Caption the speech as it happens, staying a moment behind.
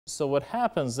So what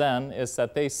happens then is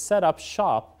that they set up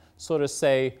shop, so to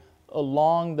say,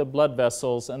 along the blood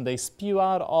vessels, and they spew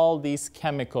out all these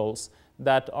chemicals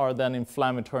that are then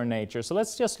inflammatory in nature. So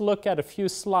let's just look at a few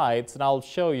slides and I'll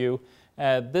show you.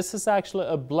 This is actually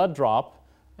a blood drop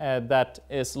that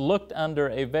is looked under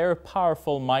a very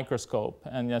powerful microscope.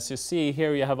 And as you see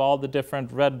here, you have all the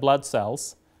different red blood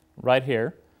cells right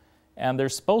here. And they're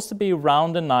supposed to be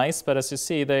round and nice, but as you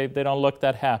see, they don't look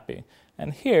that happy.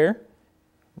 And here,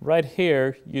 right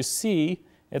here, you see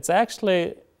it's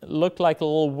actually looked like a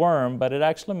little worm, but it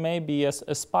actually may be a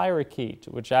spirochete,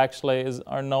 which actually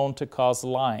are known to cause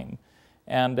Lyme.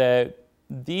 And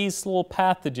these little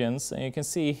pathogens, and you can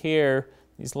see here,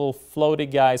 these little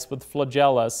floaty guys with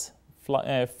flagellas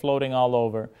floating all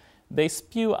over, they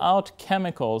spew out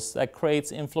chemicals that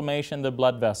creates inflammation in the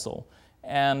blood vessel.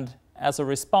 And as a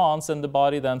response, then the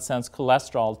body then sends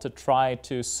cholesterol to try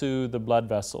to soothe the blood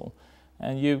vessel.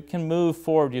 And you can move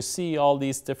forward, you see all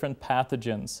these different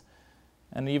pathogens.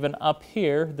 And even up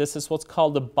here, this is what's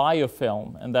called a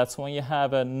biofilm, and that's when you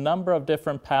have a number of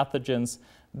different pathogens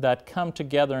that come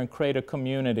together and create a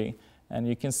community. And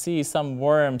you can see some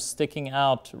worms sticking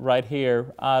out right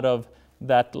here out of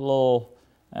that little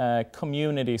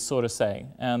community, so to say.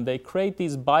 And they create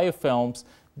these biofilms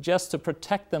just to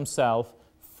protect themselves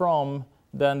from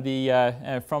then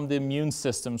from the immune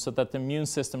system, so that the immune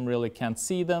system really can't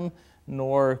see them,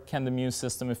 nor can the immune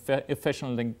system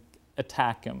efficiently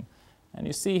attack them. And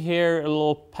you see here a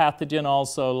little pathogen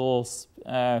also,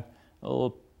 a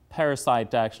little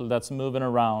parasite actually that's moving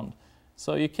around.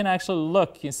 So you can actually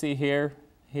look, you see here,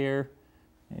 you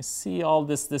see all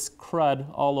this crud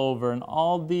all over, and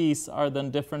all these are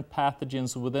then different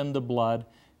pathogens within the blood,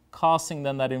 causing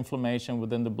then that inflammation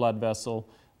within the blood vessel,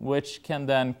 which can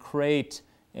then create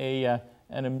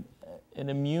an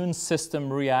immune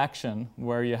system reaction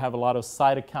where you have a lot of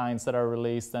cytokines that are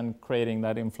released and creating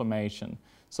that inflammation.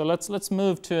 So let's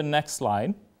move to the next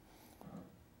slide.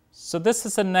 So this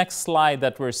is the next slide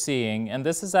that we're seeing, and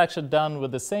this is actually done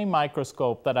with the same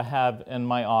microscope that I have in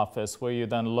my office, where you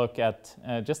then look at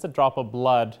just a drop of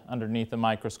blood underneath the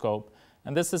microscope.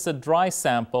 And this is a dry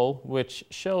sample which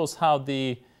shows how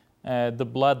the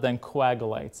blood then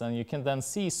coagulates, and you can then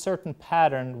see certain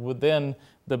pattern within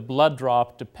the blood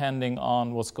drop depending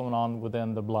on what's going on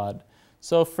within the blood.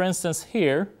 So for instance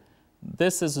here,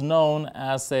 this is known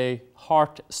as a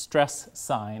heart stress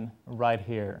sign right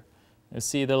here. You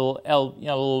see the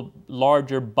little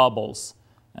larger bubbles,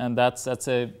 and that's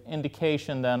an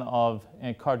indication then of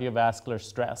cardiovascular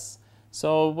stress.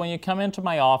 So when you come into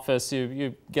my office,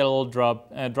 you get a little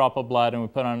drop of blood and we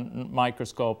put on a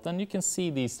microscope, then you can see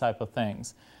these type of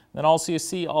things. Then also you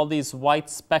see all these white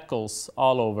speckles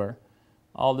all over,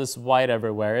 all this white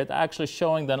everywhere. It's actually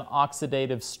showing then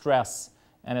oxidative stress.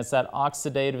 And it's that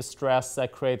oxidative stress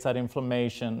that creates that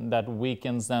inflammation that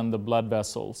weakens then the blood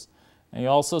vessels. And you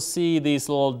also see these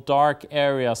little dark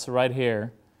areas right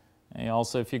here. And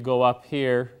also if you go up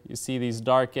here, you see these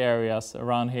dark areas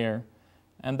around here.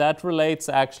 And that relates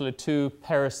actually to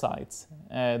parasites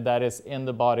that is in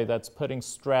the body, that's putting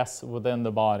stress within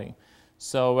the body.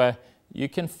 So you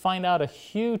can find out a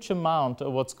huge amount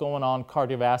of what's going on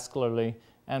cardiovascularly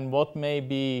and what may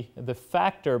be the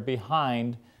factor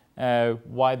behind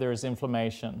why there is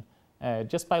inflammation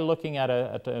just by looking at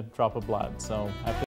a drop of blood. So